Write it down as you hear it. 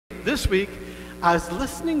this week, I was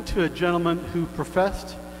listening to a gentleman who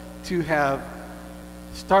professed to have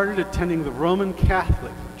started attending the Roman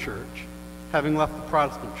Catholic Church, having left the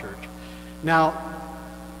Protestant church. Now,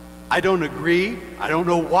 I don't agree. I don't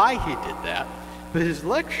know why he did that, but his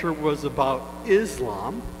lecture was about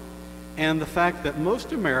Islam and the fact that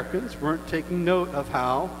most Americans weren't taking note of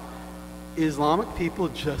how Islamic people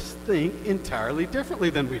just think entirely differently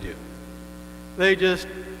than we do. They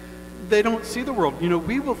don't see the world. You know,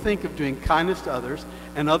 we will think of doing kindness to others,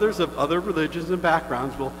 and others of other religions and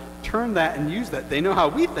backgrounds will turn that and use that. They know how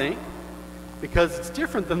we think because it's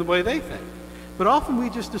different than the way they think. But often we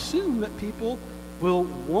just assume that people will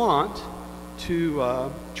want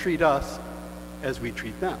to treat us as we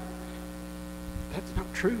treat them. That's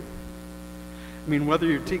not true. I mean, whether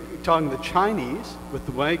you're talking the Chinese with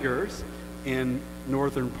the Uyghurs in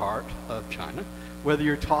northern part of China, whether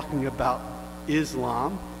you're talking about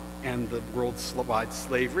Islam and the worldwide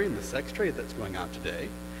slavery and the sex trade that's going on today,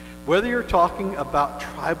 whether you're talking about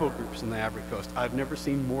tribal groups in the Ivory Coast, I've never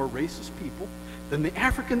seen more racist people than the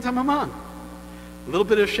Africans I'm among. A little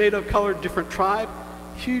bit of shade of color, different tribe,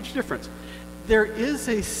 huge difference. There is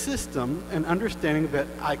a system and understanding that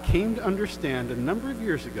I came to understand a number of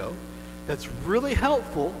years ago that's really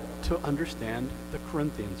helpful to understand the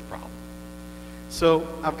Corinthians problem. So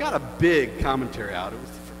I've got a big commentary out. It was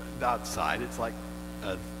outside. It's like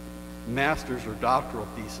a master's or doctoral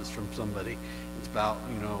thesis from somebody. It's about,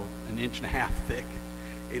 an inch and a half thick,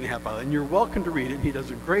 8.5 by, and you're welcome to read it. He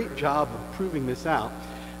does a great job of proving this out.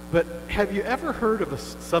 But have you ever heard of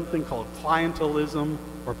something called clientelism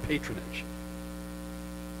or patronage?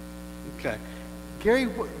 Okay, Gary,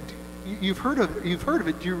 you've heard of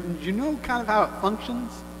it. Do you know kind of how it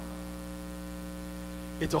functions?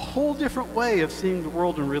 It's a whole different way of seeing the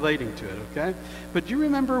world and relating to it. Okay, but do you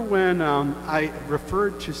remember when I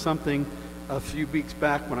referred to something a few weeks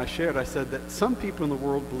back when I said that some people in the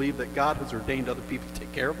world believe that God has ordained other people to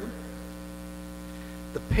take care of them?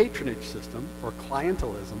 The patronage system, or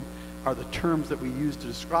clientelism, are the terms that we use to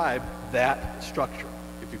describe that structure,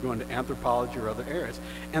 if you go into anthropology or other areas.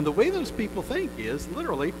 And the way those people think is,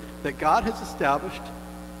 literally, that God has established,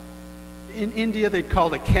 in India they'd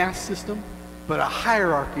call it a caste system, but a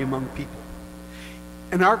hierarchy among people.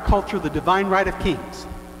 In our culture, the divine right of kings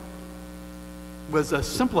was a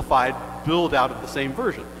simplified build-out of the same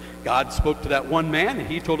version. God spoke to that one man, and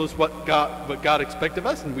he told us what God expected of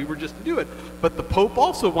us, and we were just to do it. But the Pope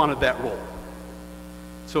also wanted that role.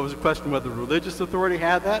 So it was a question whether the religious authority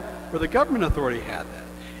had that or the government authority had that.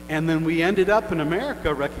 And then we ended up in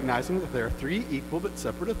America recognizing that there are three equal but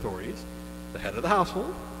separate authorities: the head of the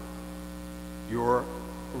household, your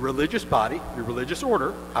religious body, your religious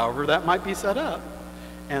order, however that might be set up,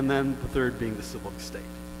 and then the third being the civil state.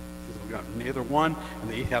 We've got neither one,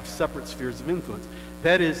 and they have separate spheres of influence.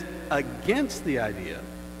 That is against the idea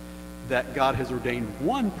that God has ordained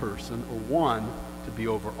one person or one to be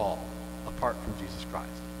over all, apart from Jesus Christ.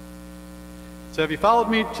 So have you followed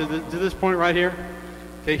me to this point right here?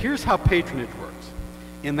 Okay, here's how patronage works.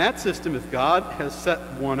 In that system, if God has set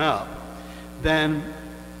one up, then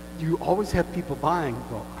you always have people buying,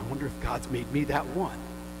 well, I wonder if God's made me that one.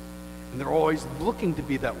 And they're always looking to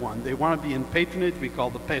be that one. They want to be in patronage. We call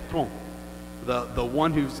the patron. The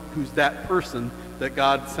one who's that person that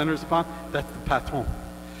God centers upon, that's the patron.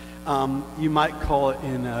 You might call it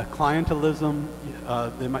in clientelism,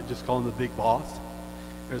 they might just call him the big boss,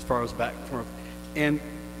 as far as back and forth. And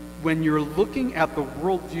when you're looking at the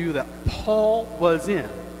worldview that Paul was in,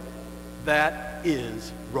 that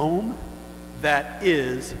is Rome, that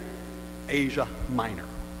is Asia Minor.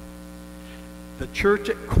 The church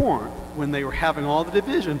at Corinth, when they were having all the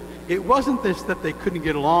division, it wasn't this that they couldn't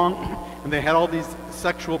get along and they had all these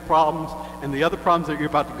sexual problems and the other problems that you're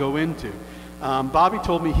about to go into. Bobby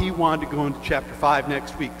told me he wanted to go into chapter 5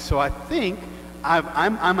 next week. So I think,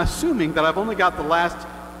 I'm assuming that I've only got the last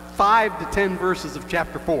 5 to 10 verses of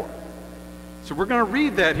chapter 4. So we're going to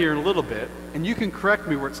read that here in a little bit, and you can correct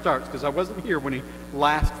me where it starts, because I wasn't here when he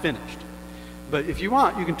last finished. But if you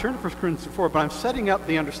want, you can turn to 1 Corinthians 4, but I'm setting up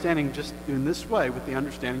the understanding just in this way with the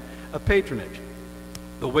understanding of patronage.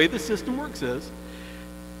 The way the system works is,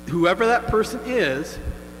 whoever that person is,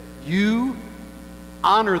 you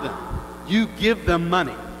honor them. You give them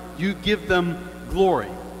money. You give them glory.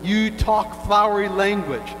 You talk flowery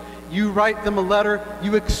language. You write them a letter.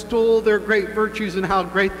 You extol their great virtues and how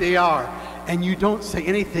great they are. And you don't say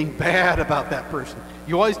anything bad about that person.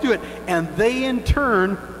 You always do it. And they, in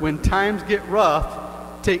turn, when times get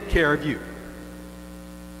rough, take care of you.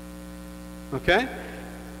 Okay?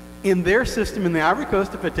 In their system in the Ivory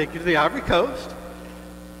Coast, if I take you to the Ivory Coast,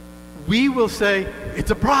 we will say,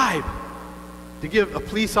 it's a bribe. to give a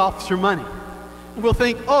police officer money. And we'll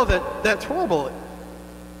think, oh, that's horrible.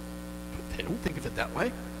 But they don't think of it that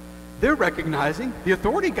way. They're recognizing the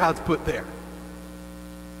authority God's put there,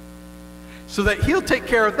 so that he'll take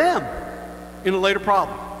care of them in a later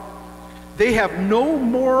problem. They have no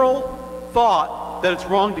moral thought that it's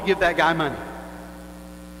wrong to give that guy money.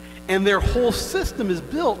 And their whole system is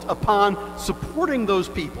built upon supporting those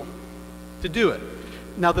people to do it.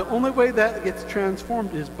 Now, the only way that gets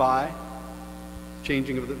transformed is by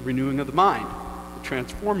changing of the renewing of the mind, the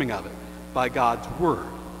transforming of it by God's word.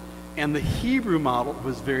 And the Hebrew model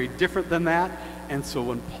was very different than that. And so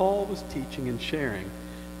when Paul was teaching and sharing,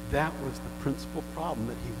 that was the principal problem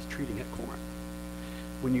that he was treating at Corinth.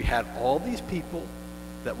 When you had all these people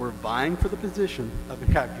that were vying for the position of,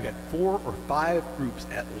 in fact, you had 4 or 5 groups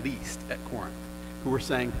at least at Corinth who were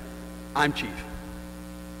saying, I'm chief.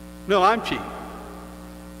 No, I'm chief.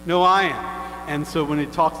 No, I am. And so when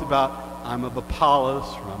it talks about, I'm of Apollos,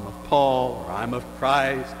 or I'm of Paul, or I'm of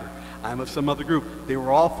Christ, or I'm of some other group, they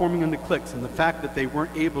were all forming into cliques. And the fact that they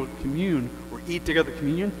weren't able to commune or eat together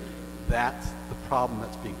communion, that's the problem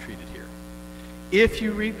that's being treated here. If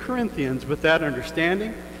you read Corinthians with that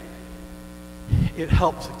understanding, it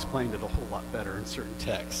helps explain it a whole lot better in certain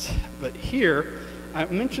texts. But here, I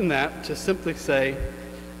mention that to simply say,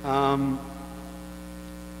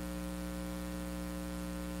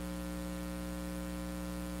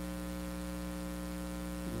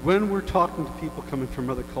 when we're talking to people coming from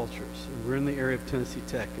other cultures, and we're in the area of Tennessee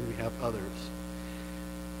Tech and we have others,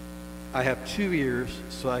 I have 2 ears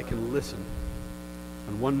so I can listen,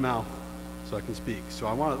 and 1 mouth so I can speak. So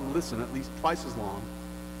I want to listen at least twice as long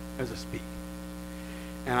as I speak.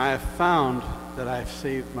 And I have found that I have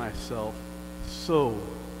saved myself so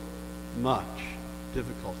much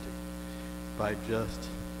difficulty by just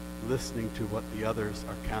listening to what the others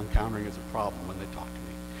are encountering as a problem when they talk to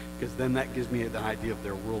me. Because then that gives me the idea of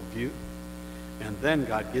their worldview. And then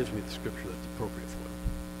God gives me the scripture that's appropriate for them.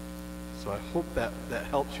 So I hope that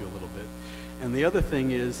helps you a little bit. And the other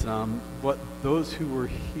thing is, what those who were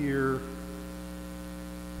here,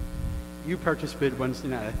 you participated Wednesday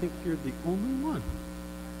night. I think you're the only one.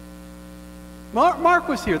 Mark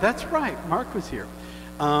was here. That's right. Mark was here.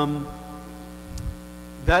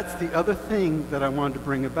 That's the other thing that I wanted to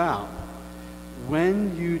bring about.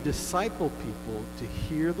 When you disciple people to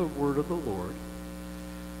hear the word of the Lord,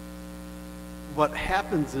 what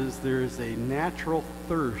happens is there is a natural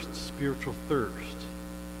thirst, spiritual thirst,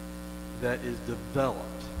 that is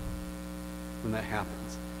developed when that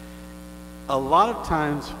happens. A lot of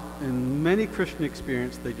times, in many Christian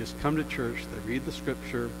experience, they just come to church, they read the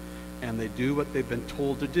scripture, and they do what they've been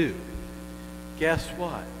told to do. Guess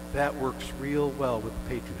what? That works real well with the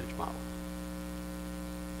patronage model.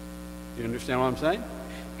 You understand what I'm saying?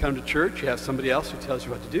 You come to church, you have somebody else who tells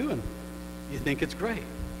you what to do, and you think it's great.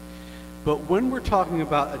 But when we're talking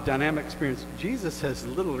about a dynamic experience, Jesus has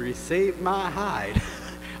literally saved my hide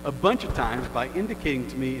a bunch of times by indicating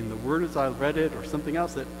to me in the word as I read it or something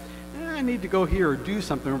else that I need to go here or do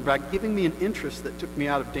something, or by giving me an interest that took me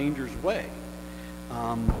out of danger's way.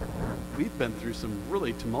 We've been through some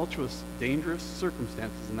really tumultuous, dangerous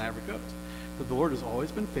circumstances in the Ivory Coast. But the Lord has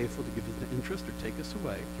always been faithful to give us an interest or take us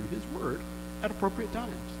away through his word at appropriate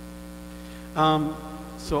times.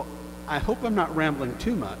 So I hope I'm not rambling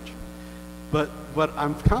too much, but what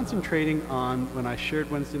I'm concentrating on when I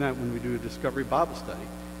shared Wednesday night when we do a Discovery Bible study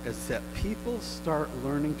is that people start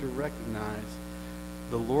learning to recognize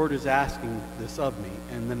the Lord is asking this of me,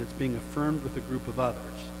 and then it's being affirmed with a group of others.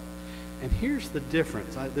 And here's the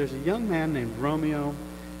difference. There's a young man named Romeo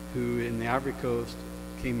who in the Ivory Coast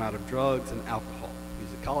came out of drugs and alcohol.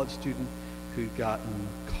 He's a college student who'd gotten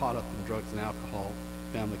caught up in drugs and alcohol.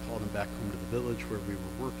 Family called him back home to the village where we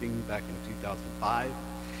were working back in 2005.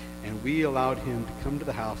 And we allowed him to come to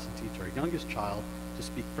the house and teach our youngest child to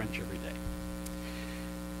speak French every day.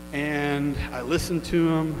 And I listened to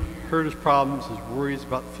him, heard his problems, his worries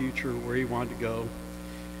about the future, where he wanted to go,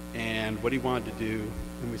 and what he wanted to do.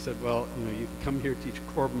 And we said, well, you know, you can come here to teach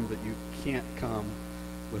Corbin, but you can't come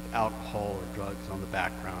with alcohol or drugs on the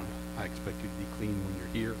background. I expect you to be clean when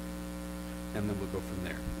you're here, and then we'll go from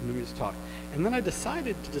there. And then we just talk. And then I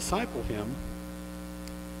decided to disciple him.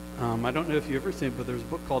 I don't know if you've ever seen it, but there's a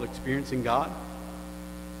book called Experiencing God.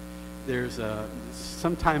 There's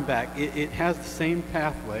some time back. It has the same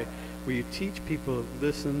pathway where you teach people to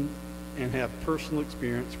listen and have personal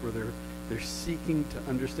experience where they're seeking to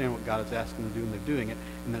understand what God is asking them to do, and they're doing it,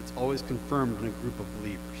 and that's always confirmed in a group of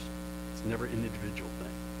believers. It's never an individual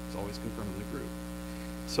thing. It's always confirmed in a group.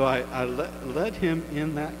 So I led him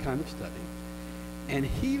in that kind of study, and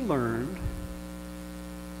he learned,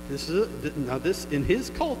 this in his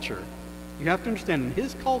culture, You have to understand, in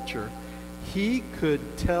his culture, he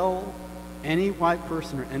could tell any white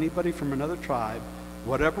person or anybody from another tribe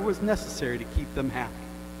whatever was necessary to keep them happy.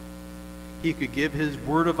 He could give his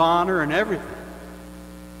word of honor and everything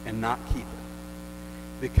and not keep it.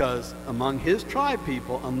 Because among his tribe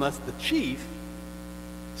people, unless the chief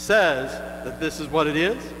says that this is what it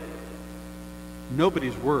is,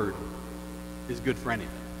 nobody's word is good for anything.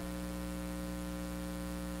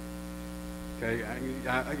 Okay,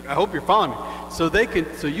 I hope you're following me.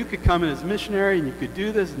 So you could come in as missionary and you could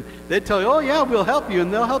do this, and they'd tell you, oh yeah, we'll help you,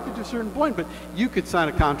 and they'll help you to a certain point, but you could sign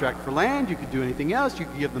a contract for land, you could do anything else, you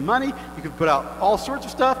could give them money, you could put out all sorts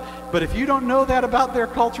of stuff, but if you don't know that about their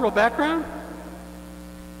cultural background,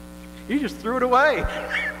 you just threw it away.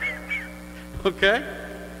 Okay?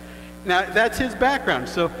 Now, that's his background.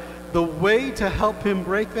 So the way to help him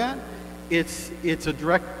break that, it's a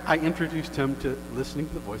direct, I introduced him to listening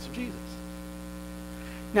to the voice of Jesus.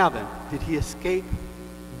 Now then, did he escape?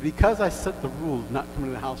 Because I set the rule of not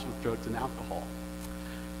coming to the house with drugs and alcohol,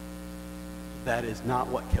 that is not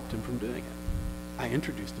what kept him from doing it. I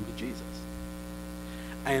introduced him to Jesus.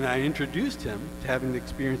 And I introduced him to having the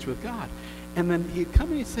experience with God. And then he'd come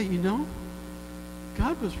and he'd say, you know,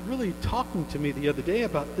 God was really talking to me the other day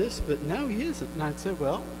about this, but now he isn't. And I'd say,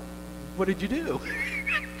 well, what did you do?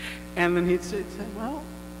 And then he'd say, well,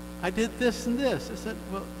 I did this and this. I said,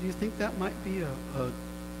 well, do you think that might be a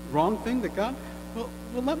wrong thing that God? Well,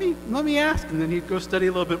 let me ask. And then he'd go study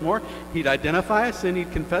a little bit more. He'd identify a sin,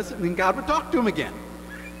 he'd confess it, and then God would talk to him again.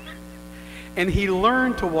 And he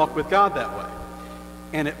learned to walk with God that way.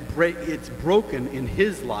 And it's broken in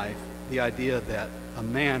his life, the idea that a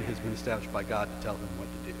man has been established by God to tell him what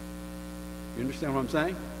to do. You understand what I'm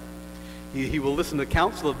saying? He will listen to the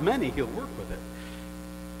counsel of many, he'll work with it.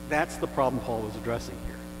 That's the problem Paul was addressing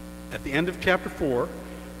here. At the end of chapter 4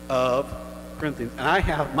 of Corinthians,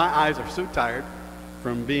 and my eyes are so tired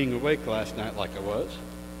from being awake last night like I was,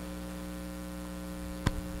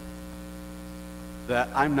 that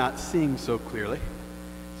I'm not seeing so clearly,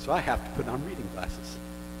 so I have to put on reading glasses.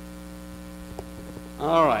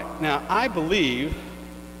 All right, now I believe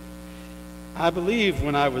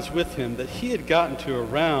when I was with him that he had gotten to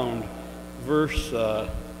around verse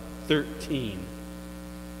 13.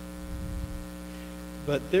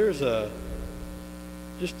 But there's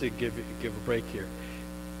just to give a break here.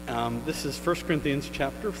 This is 1 Corinthians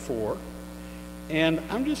chapter 4, and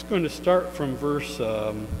I'm just going to start from verse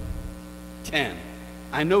 10.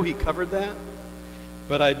 I know he covered that,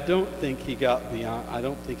 but I don't think he got beyond, I'm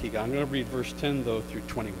going to read verse 10, though, through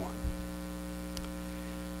 21.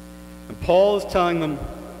 And Paul is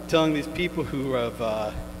telling these people who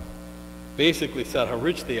have basically said how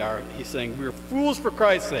rich they are, he's saying, we're fools for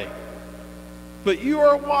Christ's sake, but you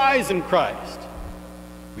are wise in Christ.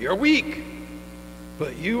 We are weak,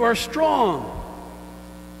 but you are strong.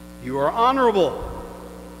 You are honorable,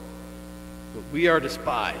 but we are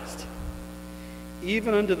despised.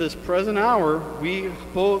 Even unto this present hour, we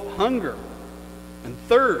both hunger and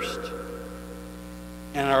thirst,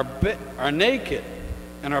 and are naked,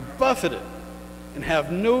 and are buffeted, and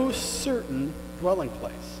have no certain dwelling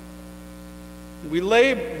place. We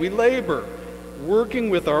labor, working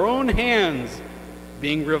with our own hands,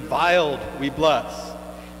 being reviled, we bless.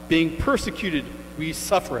 Being persecuted, we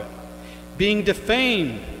suffer it. Being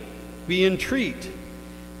defamed, we entreat.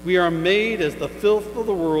 We are made as the filth of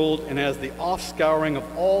the world and as the offscouring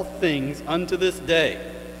of all things unto this day.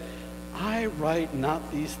 I write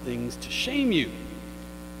not these things to shame you,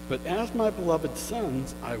 but as my beloved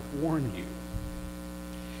sons, I warn you.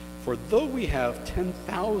 For though we have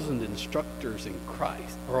 10,000 instructors in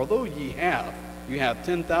Christ, or although you have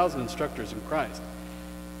 10,000 instructors in Christ,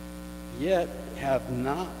 yet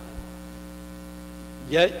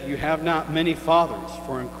you have not many fathers,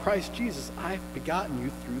 for in Christ Jesus I have begotten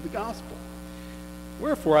you through the gospel.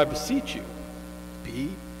 Wherefore I beseech you, be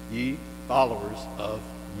ye followers of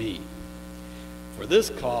me. For this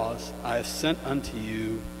cause I have sent unto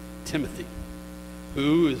you Timothy,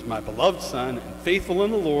 who is my beloved son and faithful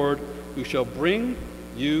in the Lord, who shall bring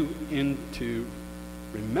you into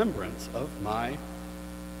remembrance of my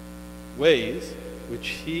ways, which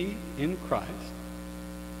he in Christ,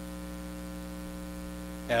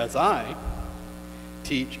 as I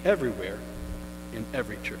teach everywhere in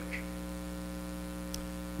every church.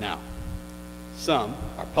 Now, some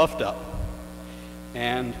are puffed up,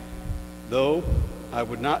 and though I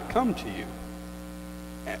would not come to you,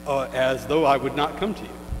 as though I would not come to you,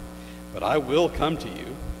 but I will come to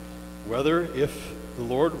you, whether if the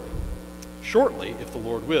Lord, shortly, if the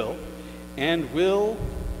Lord will, and will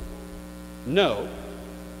know,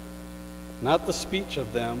 not the speech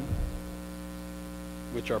of them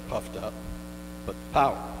which are puffed up, but the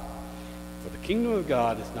power. For the kingdom of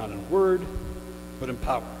God is not in word, but in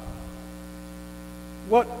power.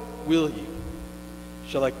 What will you?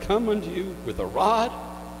 Shall I come unto you with a rod,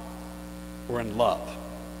 or in love,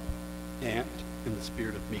 and in the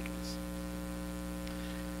spirit of meekness?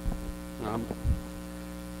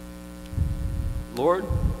 Lord,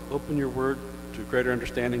 open your word to greater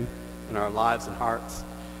understanding in our lives and hearts,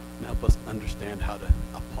 and help us understand how to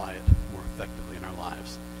apply it more effectively in our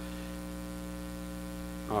lives.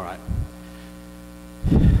 All right.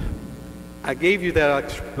 I gave you that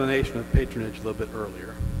explanation of patronage a little bit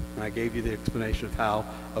earlier, and I gave you the explanation of how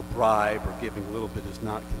a bribe or giving a little bit is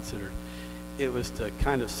not considered. It was to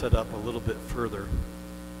kind of set up a little bit further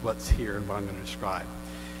what's here and what I'm going to describe.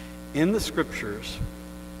 In the scriptures,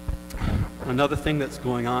 another thing that's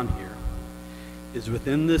going on here is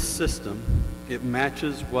within this system, it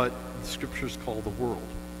matches what the scriptures call the world.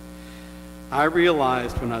 I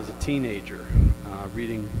realized when I was a teenager,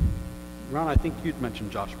 reading, Ron, I think you'd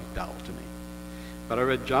mentioned Josh McDowell to me, but I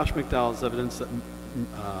read Josh McDowell's Evidence That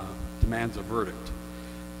Demands a Verdict.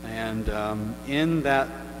 And in that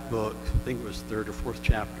book, I think it was third or fourth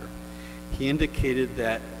chapter, he indicated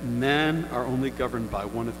that men are only governed by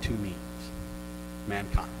one of two means,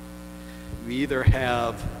 mankind. We either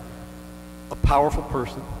have a powerful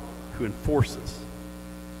person who enforces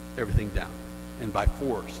everything down, and by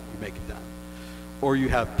force you make it down. Or you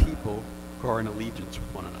have people who are in allegiance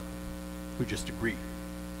with one another, who just agree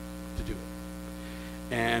to do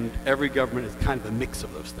it. And every government is kind of a mix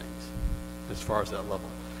of those things as far as that level.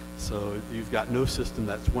 So you've got no system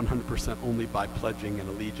that's 100% only by pledging and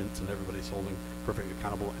allegiance and everybody's holding perfectly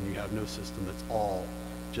accountable, and you have no system that's all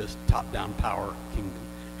just top-down power kingdom.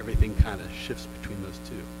 Everything kind of shifts between those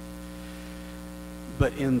two.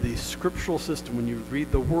 But in the scriptural system, when you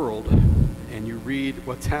read the world and you read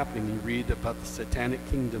what's happening, you read about the satanic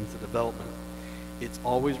kingdoms, the development, it's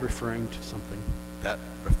always referring to something that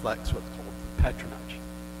reflects what's called patronage.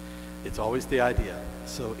 It's always the idea.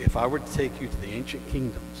 So if I were to take you to the ancient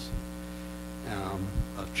kingdoms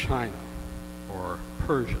of China or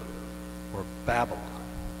Persia or Babylon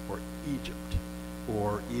or Egypt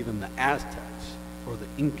or even the Aztecs or the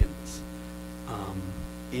Incans,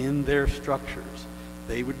 in their structures,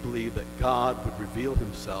 they would believe that God would reveal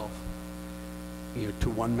himself to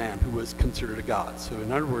one man who was considered a god. So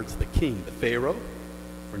in other words, the king, the Pharaoh,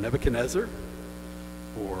 or Nebuchadnezzar,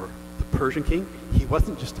 or the Persian king, he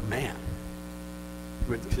wasn't just a man.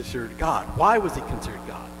 He was considered God. Why was he considered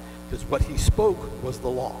God? Because what he spoke was the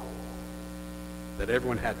law that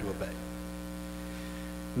everyone had to obey.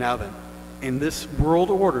 Now then, in this world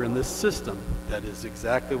order, in this system, that is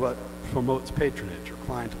exactly what promotes patronage or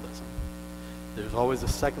clientelism. There's always a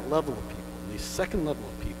second level of people. And these second level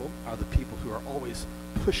of people are the people who are always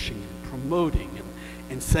pushing and promoting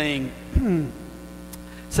and saying,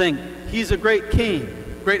 saying, he's a great king,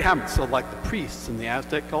 great habit. So like the priests in the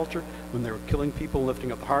Aztec culture, when they were killing people,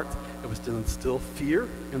 lifting up the hearts, it was to instill fear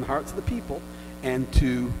in the hearts of the people and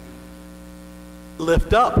to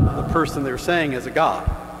lift up the person they were saying as a god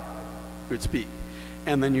who would speak.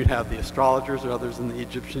 And then you'd have the astrologers or others in the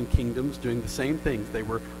Egyptian kingdoms doing the same things. They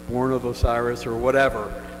were born of Osiris or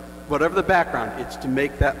whatever the background, it's to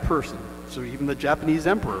make that person. So even the Japanese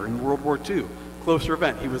emperor in World War II, closer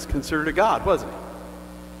event, he was considered a god, wasn't he?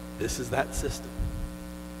 This is that system.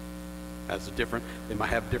 Has a different, they might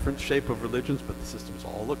have different shape of religions, but the systems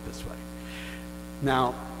all look this way.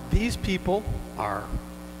 Now, these people are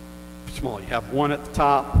small. You have one at the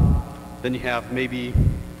top, then you have maybe,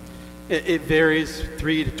 it varies,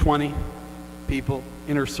 3 to 20 people,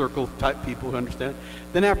 inner circle type people who understand.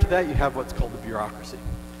 Then after that, you have what's called the bureaucracy.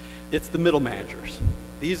 It's the middle managers.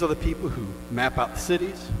 These are the people who map out the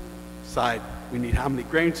cities, decide we need how many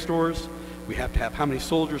grain stores, we have to have how many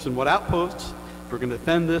soldiers and what outposts. If we're going to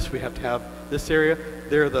defend this, we have to have this area.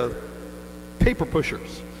 They're the paper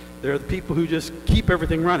pushers. They're the people who just keep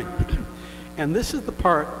everything running. And this is the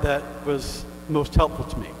part that was most helpful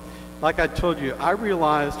to me. Like I told you, I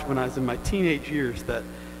realized when I was in my teenage years that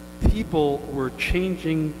people were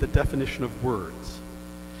changing the definition of words.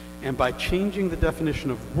 And by changing the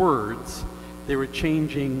definition of words, they were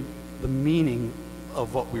changing the meaning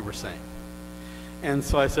of what we were saying. And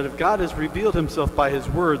so I said, if God has revealed himself by his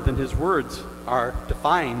word, then his words are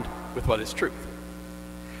defined with what is truth.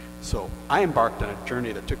 So I embarked on a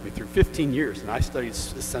journey that took me through 15 years, and I studied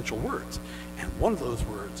essential words. And one of those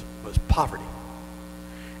words was poverty.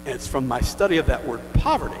 And it's from my study of that word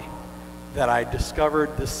poverty that I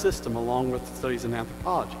discovered this system along with studies in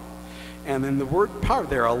anthropology. And in the word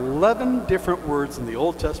poverty, there are 11 different words in the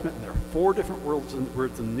Old Testament, and there are 4 different words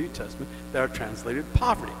in the New Testament that are translated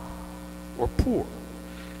poverty or poor.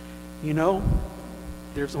 You know,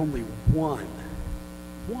 there's only one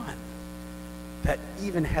that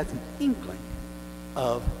even has an inkling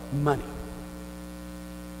of money.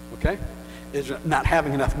 Okay? Is not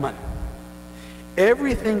having enough money.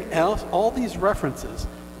 Everything else, all these references,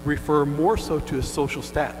 refer more so to a social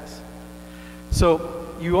status. So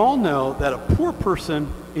you all know that a poor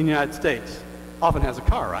person in the United States often has a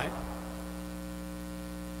car, right?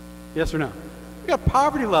 Yes or no? We got a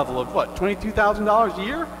poverty level of what, $22,000 a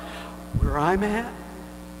year? Where I'm at,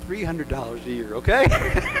 $300 a year, okay?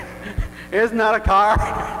 It's not a car.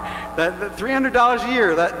 That $300 a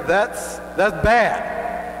year, that's bad.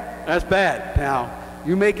 That's bad. Now,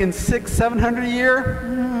 you making $600, $700 a year?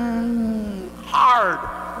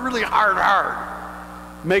 Hard, really hard.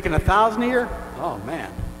 Making $1,000 a year? Oh man,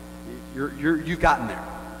 you've gotten there.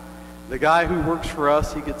 The guy who works for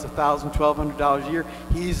us, he gets $1,000, $1,200 a year.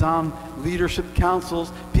 He's on leadership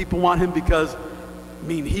councils. People want him because, I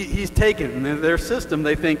mean, he's taken in their system.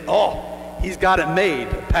 They think, oh, he's got it made.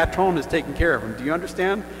 The patron is taking care of him. Do you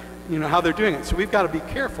understand? You know how they're doing it. So we've got to be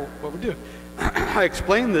careful what we're doing. I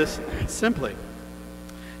explain this simply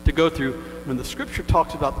to go through when the scripture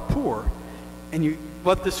talks about the poor, and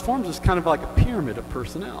what this forms is kind of like a pyramid of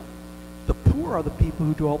personnel. The poor are the people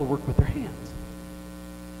who do all the work with their hands.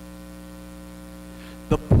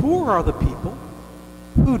 The poor are the people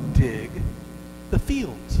who dig the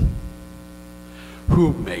fields,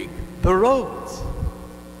 who make the roads,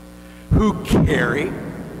 who do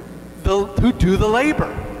the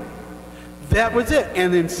labor. That was it.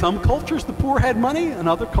 And in some cultures, the poor had money, and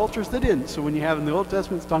other cultures they didn't. So when you have in the Old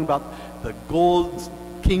Testament, it's talking about the gold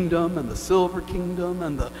kingdom and the silver kingdom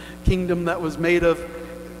and the kingdom that was made of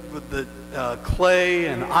the clay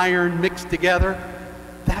and iron mixed together.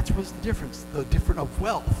 That was the difference of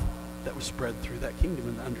wealth that was spread through that kingdom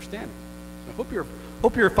and the understanding. So I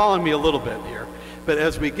hope you're following me a little bit here. But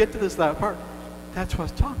as we get to this last part, that's what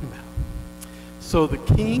I was talking about. So the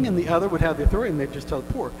king and the other would have the authority, and they'd just tell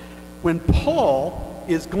the poor. When Paul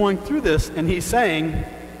is going through this and he's saying,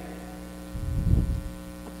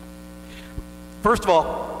 first of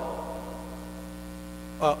all,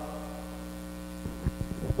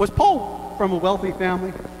 was Paul from a wealthy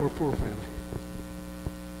family or a poor family?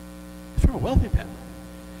 He's from a wealthy family.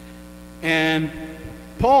 And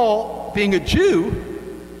Paul, being a Jew,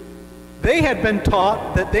 they had been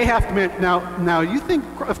taught that they have to, now you think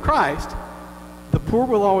of Christ, the poor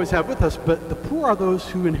will always have with us, but the poor are those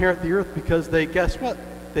who inherit the earth because they, guess what?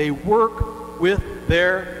 They work with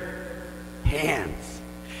their hands.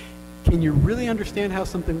 Can you really understand how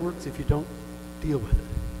something works if you don't deal with it?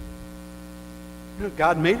 You know,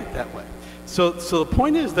 God made it that way. So the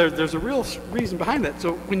point is there's a real reason behind that.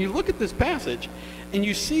 So when you look at this passage and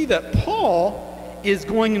you see that Paul is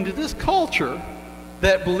going into this culture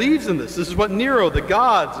that believes in this. This is what Nero, the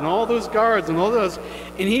gods, and all those guards and all those,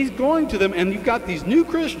 and he's going to them, and you've got these new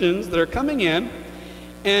Christians that are coming in,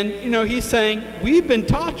 and you know he's saying, we've been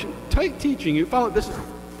teaching you. Follow. This is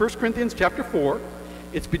 1 Corinthians chapter 4.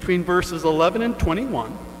 It's between verses 11 and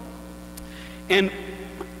 21, and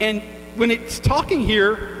when it's talking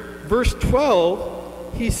here, verse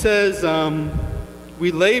 12, he says,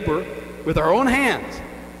 we labor with our own hands.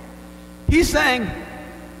 He's saying,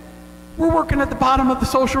 we're working at the bottom of the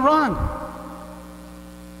social rung.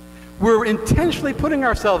 We're intentionally putting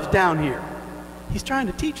ourselves down here. He's trying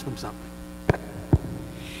to teach them something.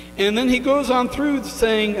 And then he goes on through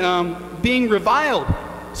saying, being reviled.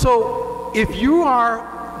 So if you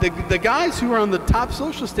are, the guys who are on the top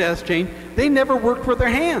social status chain, they never worked with their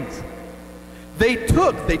hands. They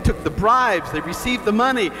took the bribes, they received the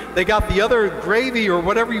money, they got the other gravy or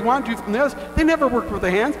whatever you want to from the others. They never worked with their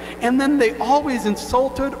hands, and then they always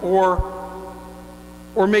insulted or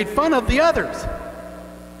made fun of the others.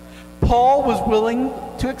 Paul was willing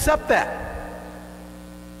to accept that.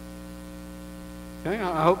 Okay,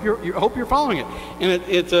 I hope you're following it, and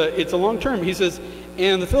it's a long term. He says,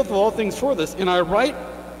 and the filth of all things for this, and I write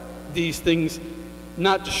these things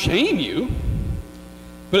not to shame you,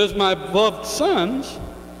 but as my beloved sons,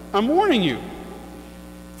 I'm warning you.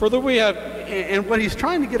 For that we have, and what he's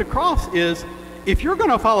trying to get across is, if you're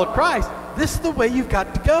going to follow Christ, this is the way you've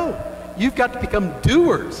got to go. You've got to become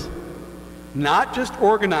doers, not just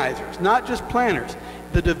organizers, not just planners.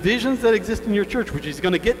 The divisions that exist in your church, which he's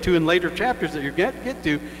going to get to in later chapters that you're going to get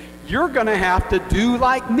to, you're going to have to do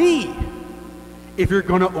like me if you're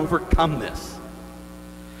going to overcome this.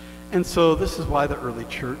 And so this is why the early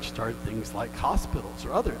church started things like hospitals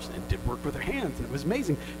or others and did work with their hands. And it was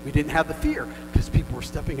amazing. We didn't have the fear because people were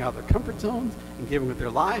stepping out of their comfort zones and giving with their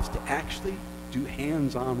lives to actually do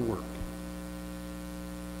hands-on work.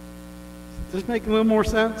 Does this make a little more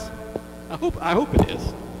sense? I hope it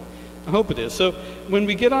is. I hope it is. So when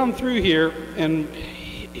we get on through here, and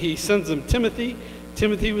he sends them Timothy.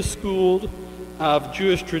 Timothy was schooled of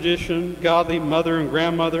Jewish tradition, godly mother and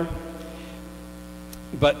grandmother.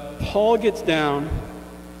 But Paul gets down,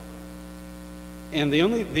 and the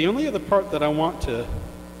only other part that I want to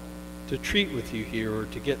treat with you here, or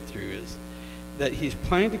to get through, is that he's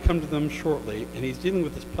planning to come to them shortly, and he's dealing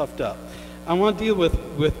with this puffed up. I want to deal with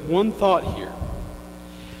one thought here.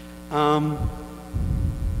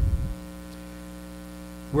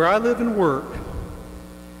 Where I live and work,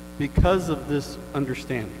 because of this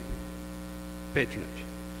understanding, patronage,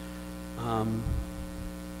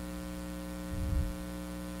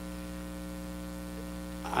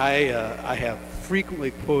 I have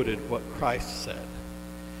frequently quoted what Christ said,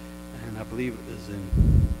 and I believe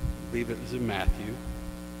it was in Matthew.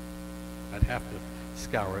 I'd have to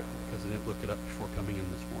scour it because I didn't look it up before coming in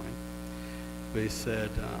this morning. But he said,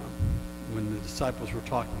 when the disciples were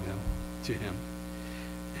talking to him,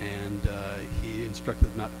 and he instructed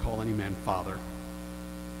them not to call any man father,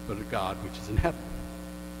 but a God which is in heaven.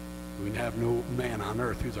 We have no man on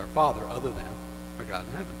earth who's our father other than our God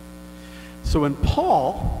in heaven. So when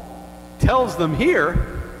Paul tells them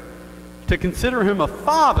here to consider him a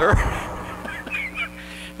father,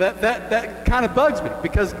 that kind of bugs me,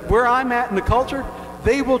 because where I'm at in the culture,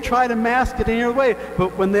 they will try to mask it any other way.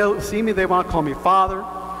 But when they'll see me, they want to call me father,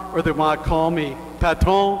 or they want to call me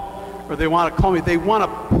patron, or they want to call me, they want to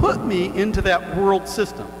put me into that world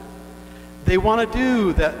system. They want to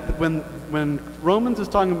do that. When Romans is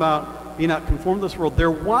talking about be not conformed to this world,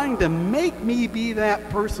 they're wanting to make me be that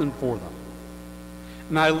person for them.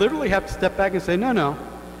 And I literally have to step back and say, no,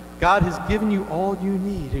 God has given you all you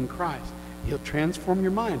need in Christ. He'll transform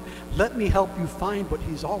your mind. Let me help you find what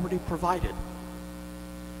he's already provided.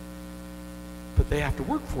 But they have to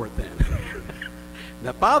work for it then.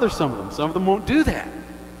 That bothers some of them. Some of them won't do that.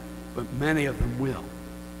 But many of them will,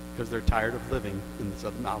 because they're tired of living in this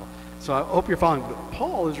other model. So I hope you're following. But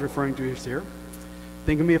Paul is referring to us here.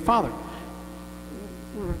 Think of me a father.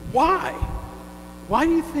 Why? Why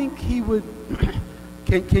do you think he would?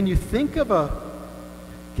 Can you think of a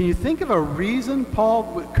reason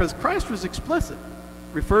Paul? Because Christ was explicit,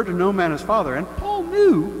 referred to no man as father, and Paul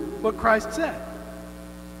knew what Christ said.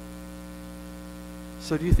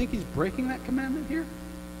 So do you think he's breaking that commandment here?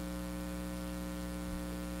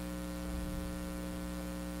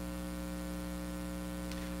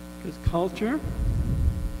 Because culture.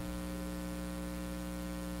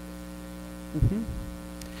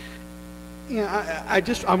 Yeah,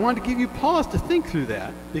 I wanted to give you pause to think through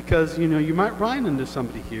that, because you might run into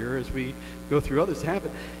somebody here as we go through others have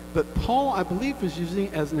it. But Paul, I believe, was using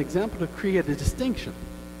it as an example to create a distinction.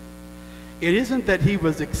 It isn't that he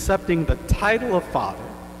was accepting the title of father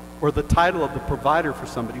or the title of the provider for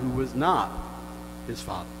somebody who was not his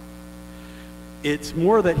father. It's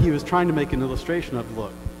more that he was trying to make an illustration of,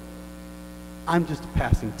 look, I'm just a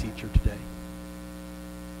passing teacher today.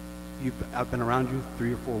 I've been around you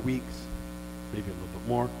 3 or 4 weeks, maybe a little bit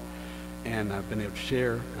more, and I've been able to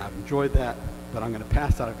share, and I've enjoyed that, but I'm going to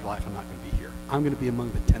pass out of your life. I'm not going to be here. I'm going to be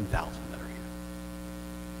among the 10,000 that are here,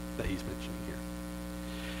 that he's mentioning here.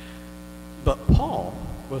 But Paul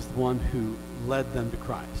was the one who led them to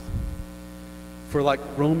Christ. For like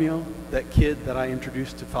Romeo, that kid that I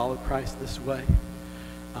introduced to follow Christ this way,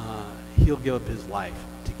 he'll give up his life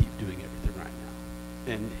to keep doing everything right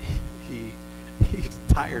now. And he's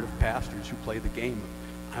tired of pastors who play the game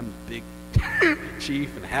of, I'm a big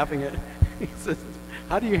chief and having it. He says,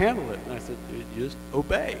 how do you handle it? And I said, you just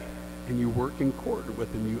obey. And you work in accord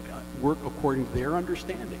with them. You work according to their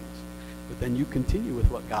understandings. But then you continue with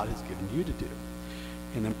what God has given you to do.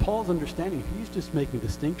 And in Paul's understanding, he's just making a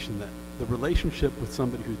distinction that the relationship with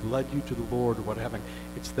somebody who's led you to the Lord or whatever,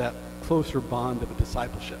 it's that closer bond of a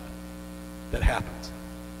discipleship that happens.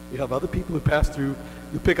 You have other people who pass through,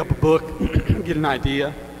 you pick up a book, get an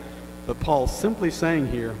idea. But Paul's simply saying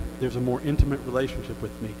here, there's a more intimate relationship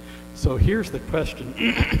with me. So here's the question.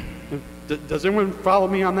 Does anyone follow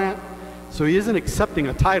me on that? So he isn't accepting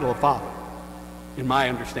a title of father, in my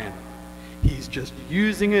understanding. He's just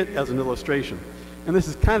using it as an illustration. And this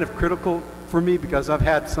is kind of critical for me, because I've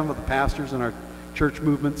had some of the pastors in our church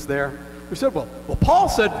movements there who said, well, Paul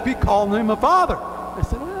said we call him a father. I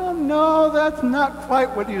said, well, no, that's not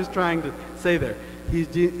quite what he was trying to say there.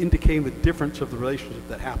 He's indicating the difference of the relationship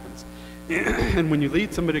that happens. And when you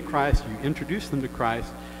lead somebody to Christ, you introduce them to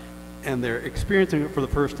Christ, and they're experiencing it for the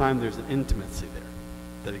first time, there's an intimacy there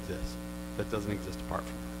that exists, that doesn't exist apart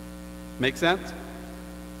from that. Make sense?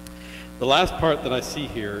 The last part that I see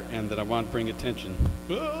here, and that I want to bring attention,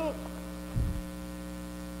 oh,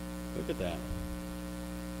 look at that.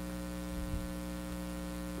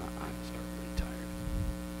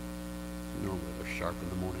 Normally they're sharp in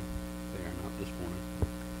the morning. They are not this morning.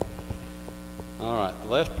 All right, the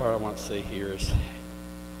last part I want to say here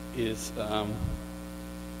is well,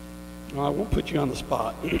 I won't put you on the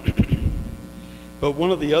spot, but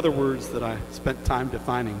one of the other words that I spent time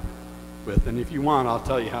defining with, and if you want, I'll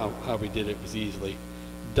tell you how we did it. It was easily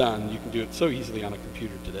done. You can do it so easily on a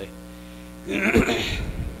computer today.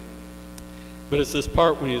 But it's this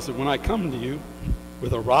part when he said, when I come to you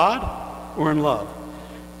with a rod or in love.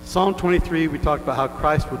 Psalm 23, we talked about how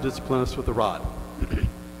Christ will discipline us with a rod,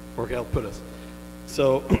 or he'll put us.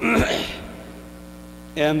 So,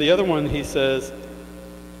 and the other one he says,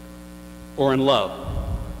 or in love,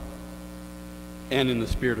 and in the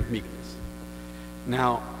spirit of meekness.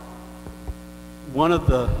 Now, one of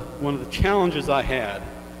the challenges I had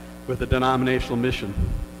with the denominational mission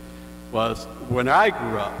was when I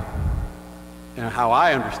grew up, and how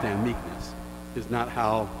I understand meekness is not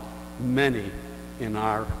how many in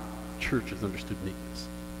our churches understood meekness.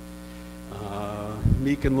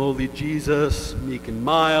 Meek and lowly Jesus, meek and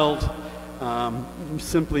mild,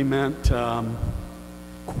 simply meant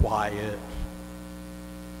quiet,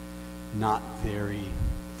 not very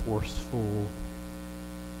forceful.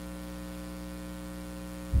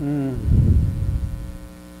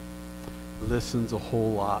 Listens a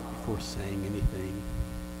whole lot before saying anything.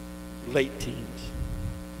 Late teens,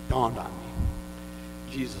 dawned on me.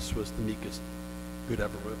 Jesus was the meekest who'd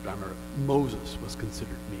ever lived on earth. Moses was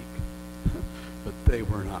considered meek, but they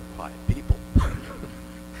were not quiet people.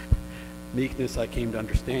 Meekness, I came to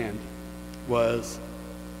understand, was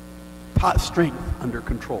strength under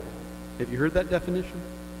control. Have you heard that definition?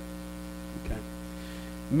 Okay.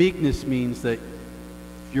 Meekness means that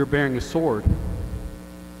if you're bearing a sword,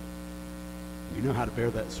 you know how to bear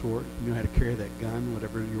that sword. You know how to carry that gun,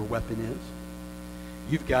 whatever your weapon is.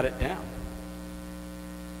 You've got it down.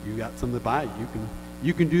 You got something to buy.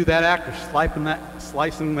 You can do that act of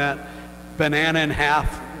slicing that banana in half,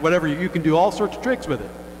 whatever. You can do all sorts of tricks with it,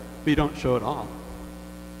 but you don't show it off.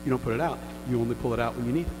 You don't put it out. You only pull it out when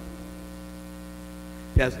you need it.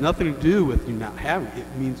 It has nothing to do with you not having it.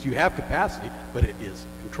 It means you have capacity, but it is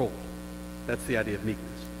controlled. That's the idea of meekness.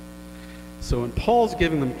 So when Paul's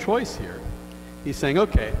giving them choice here, he's saying,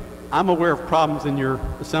 okay, I'm aware of problems in your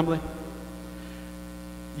assembly.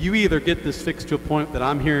 You either get this fixed to a point that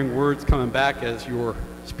I'm hearing words coming back as your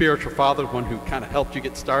spiritual father, the one who kind of helped you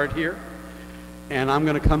get started here, and I'm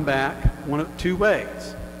going to come back one of two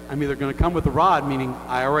ways. I'm either going to come with a rod, meaning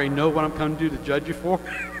I already know what I'm coming to do to judge you for,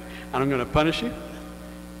 and I'm going to punish you,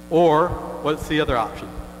 or what's the other option?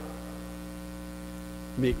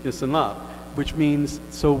 Meekness and love, which means,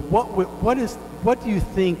 so what do you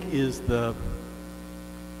think is the,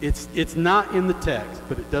 it's not in the text,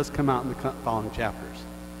 but it does come out in the following chapters.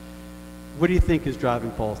 What do you think is driving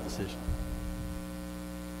Paul's decision?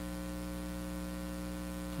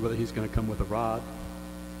 Whether he's going to come with a rod,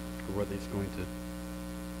 or whether he's going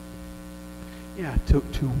to,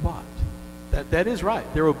 to what? That is right,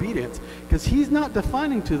 their obedience. Because he's not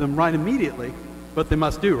defining to them right immediately what they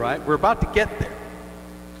must do, right? We're about to get there.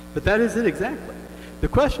 But that is it exactly. The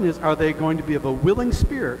question is, are they going to be of a willing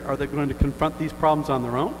spirit? Are they going to confront these problems on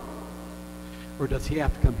their own? Or does he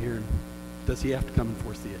have to come here and does he have to come and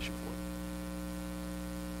force the issue for them?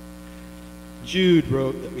 Jude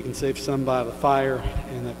wrote that we can save some by the fire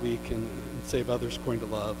and that we can save others according to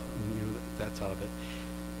love. And, that's out of it.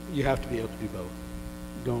 You have to be able to do both.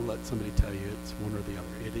 Don't let somebody tell you it's one or the other.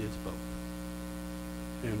 It is both.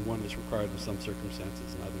 And one is required in some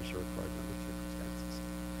circumstances and others are required in other circumstances.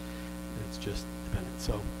 And it's just dependent.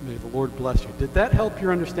 So may the Lord bless you. Did that help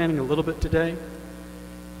your understanding a little bit today?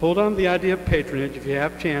 Hold on to the idea of patronage. If you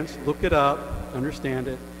have a chance, look it up, understand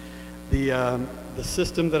it. The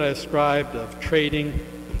system that I described of trading,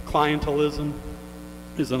 clientelism,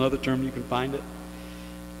 is another term you can find it.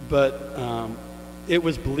 But it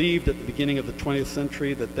was believed at the beginning of the 20th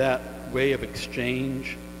century that way of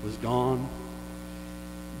exchange was gone.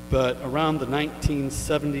 But around the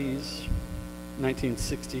 1970s,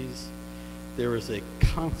 1960s, there was a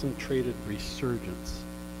concentrated resurgence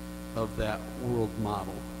of that world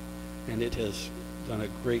model. And it has done a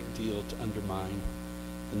great deal to undermine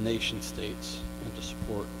the nation states and to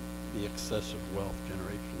support the excessive wealth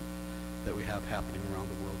generation that we have happening around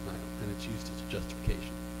the world now. And it's used as a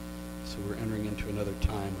justification. So we're entering into another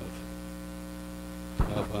time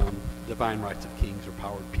of divine rights of kings or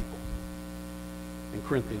powered people. And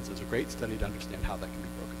Corinthians is a great study to understand how that can be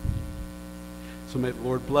broken. So may the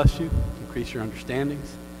Lord bless you, increase your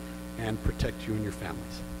understandings, and protect you and your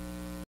families.